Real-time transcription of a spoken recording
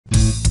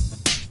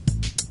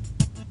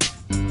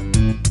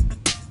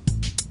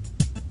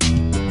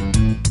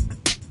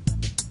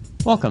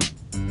Welcome!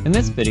 In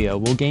this video,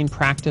 we'll gain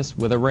practice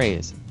with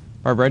arrays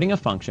by writing a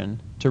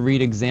function to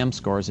read exam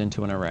scores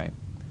into an array.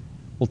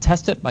 We'll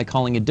test it by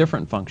calling a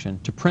different function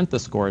to print the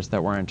scores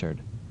that were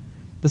entered.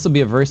 This will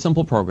be a very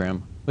simple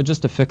program with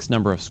just a fixed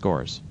number of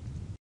scores.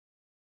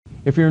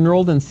 If you're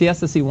enrolled in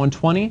CSSE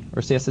 120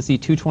 or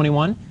CSSE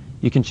 221,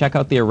 you can check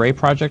out the array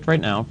project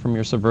right now from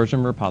your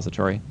Subversion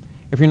repository.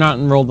 If you're not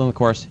enrolled in the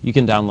course, you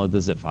can download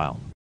the zip file.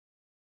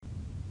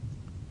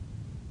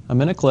 I'm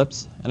in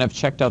Eclipse, and I've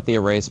checked out the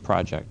arrays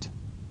project.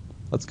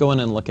 Let's go in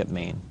and look at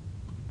main.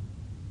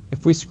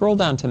 If we scroll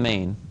down to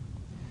main,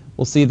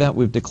 we'll see that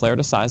we've declared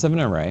a size of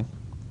an array,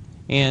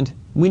 and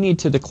we need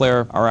to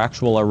declare our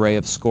actual array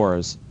of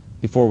scores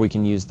before we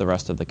can use the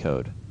rest of the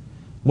code.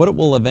 What it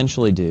will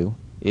eventually do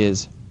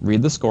is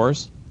read the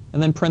scores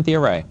and then print the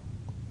array.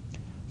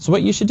 So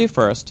what you should do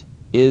first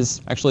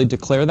is actually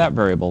declare that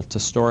variable to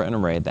store an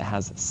array that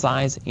has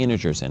size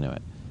integers into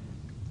it.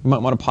 You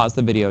might want to pause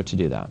the video to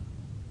do that.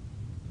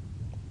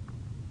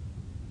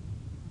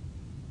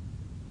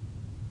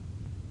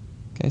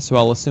 Okay, so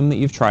I'll assume that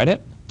you've tried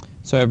it.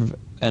 So I have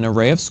an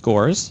array of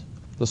scores.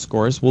 The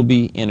scores will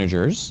be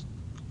integers,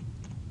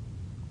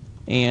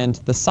 and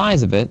the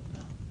size of it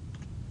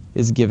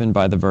is given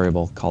by the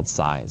variable called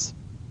size.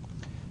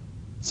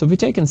 So if we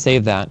take and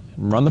save that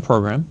and run the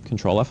program,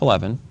 Control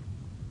F11,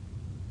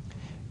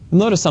 you'll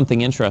notice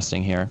something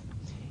interesting here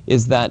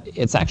is that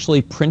it's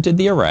actually printed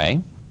the array,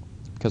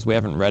 because we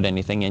haven't read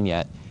anything in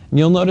yet, and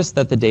you'll notice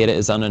that the data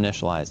is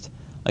uninitialized.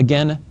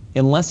 Again,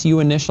 unless you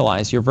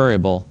initialize your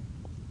variable,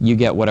 you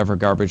get whatever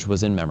garbage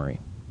was in memory.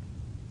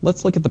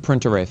 Let's look at the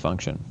print array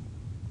function.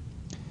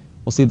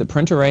 We'll see that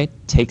print array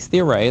takes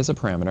the array as a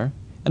parameter,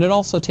 and it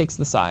also takes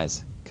the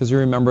size, because you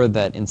remember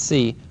that in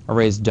C,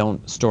 arrays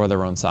don't store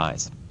their own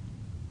size.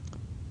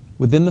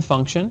 Within the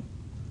function,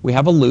 we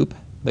have a loop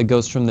that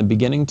goes from the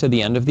beginning to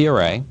the end of the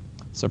array,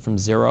 so from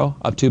 0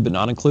 up to but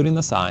not including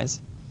the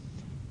size,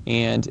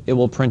 and it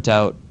will print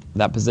out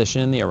that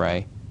position in the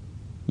array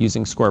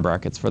using square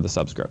brackets for the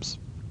subscripts.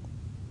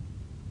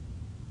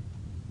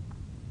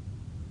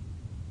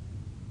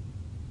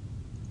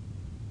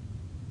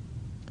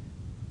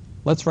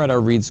 Let's write our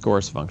read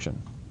scores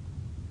function.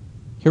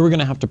 Here we're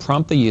going to have to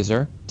prompt the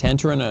user to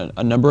enter in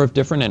a number of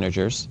different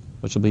integers,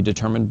 which will be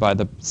determined by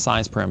the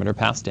size parameter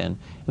passed in,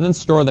 and then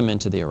store them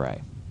into the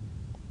array.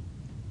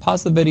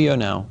 Pause the video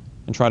now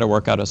and try to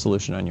work out a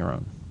solution on your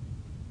own.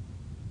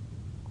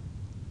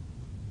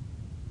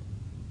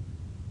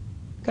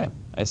 Okay,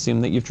 I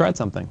assume that you've tried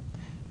something.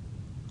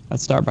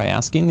 Let's start by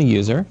asking the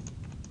user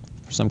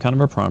for some kind of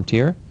a prompt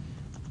here.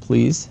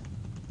 Please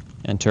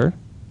enter,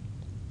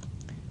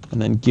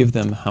 and then give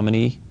them how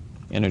many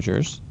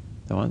integers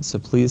they want. So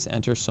please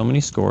enter so many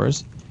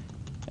scores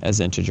as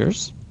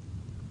integers.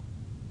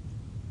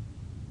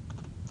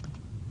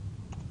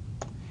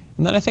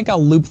 And then I think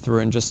I'll loop through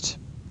and just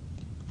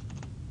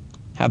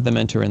have them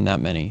enter in that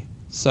many.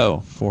 So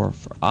for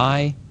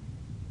I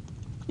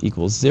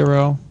equals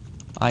 0,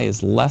 I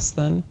is less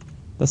than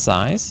the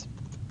size,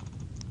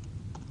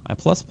 I++.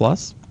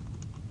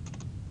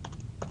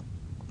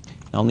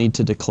 I'll need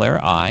to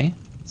declare I,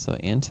 so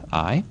int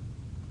I.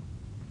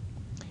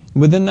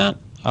 Within that,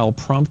 I'll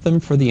prompt them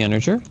for the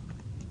integer.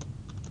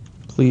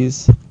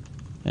 Please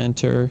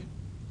enter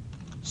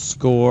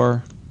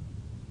score.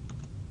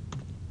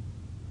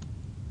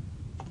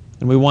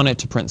 And we want it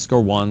to print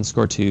score 1,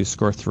 score 2,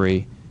 score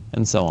 3,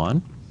 and so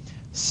on.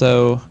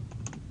 So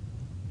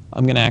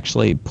I'm going to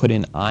actually put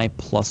in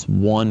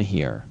I+1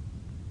 here,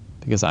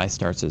 because I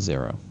starts at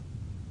 0.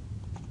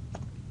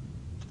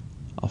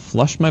 I'll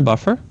flush my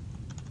buffer,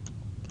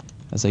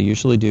 as I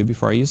usually do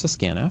before I use a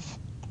scanf.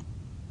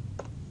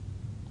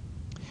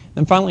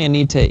 And finally, I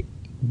need to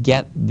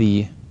get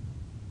the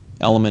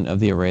element of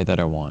the array that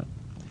I want.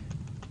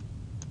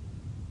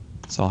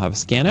 So I'll have a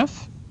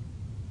scanf.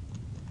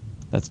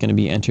 That's going to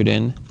be entered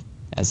in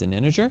as an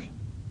integer.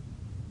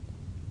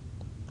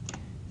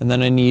 And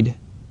then I need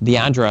the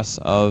address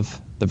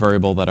of the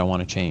variable that I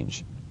want to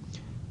change.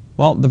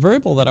 Well, the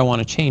variable that I want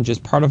to change is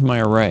part of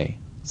my array,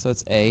 so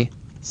it's a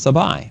sub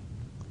I.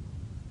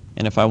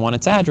 And if I want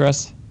its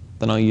address,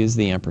 then I'll use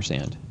the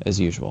ampersand as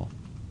usual.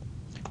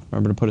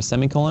 Remember to put a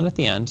semicolon at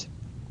the end.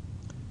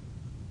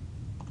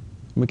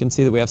 We can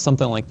see that we have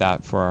something like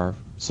that for our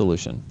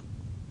solution.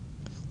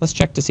 Let's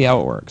check to see how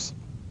it works.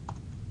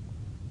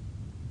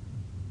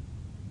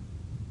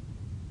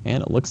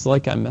 And it looks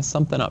like I messed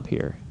something up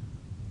here.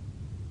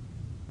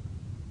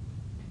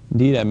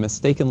 Indeed, I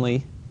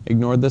mistakenly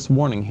ignored this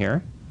warning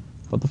here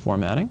about the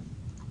formatting.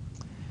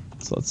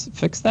 So let's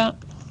fix that.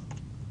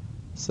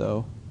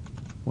 So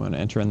we want to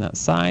enter in that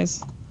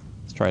size.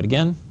 Let's try it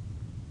again.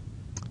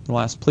 And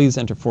last, please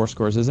enter 4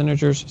 scores as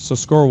integers. So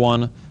score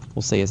 1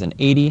 we'll say is an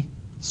 80,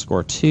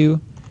 score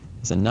 2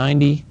 is a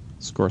 90,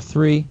 score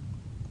 3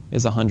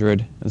 is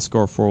 100, and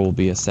score 4 will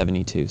be a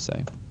 72,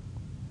 say.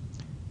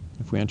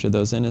 If we enter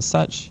those in as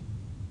such,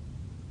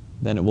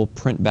 then it will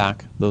print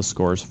back those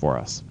scores for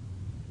us.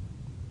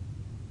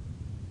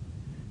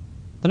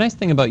 The nice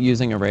thing about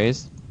using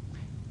arrays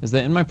is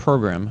that in my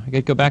program, I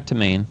could go back to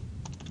main,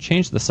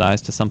 change the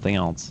size to something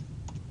else.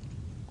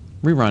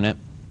 rerun it,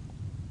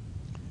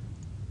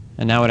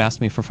 and now it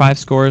asks me for 5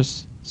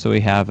 scores. So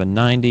we have a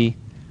 90,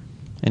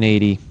 an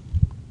 80,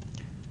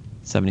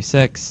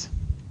 76,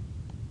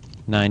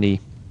 90,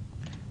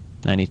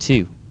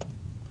 92.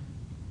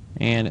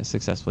 And it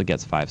successfully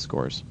gets 5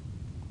 scores.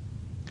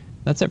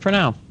 That's it for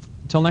now.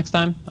 Until next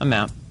time, I'm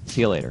Matt.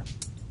 See you later.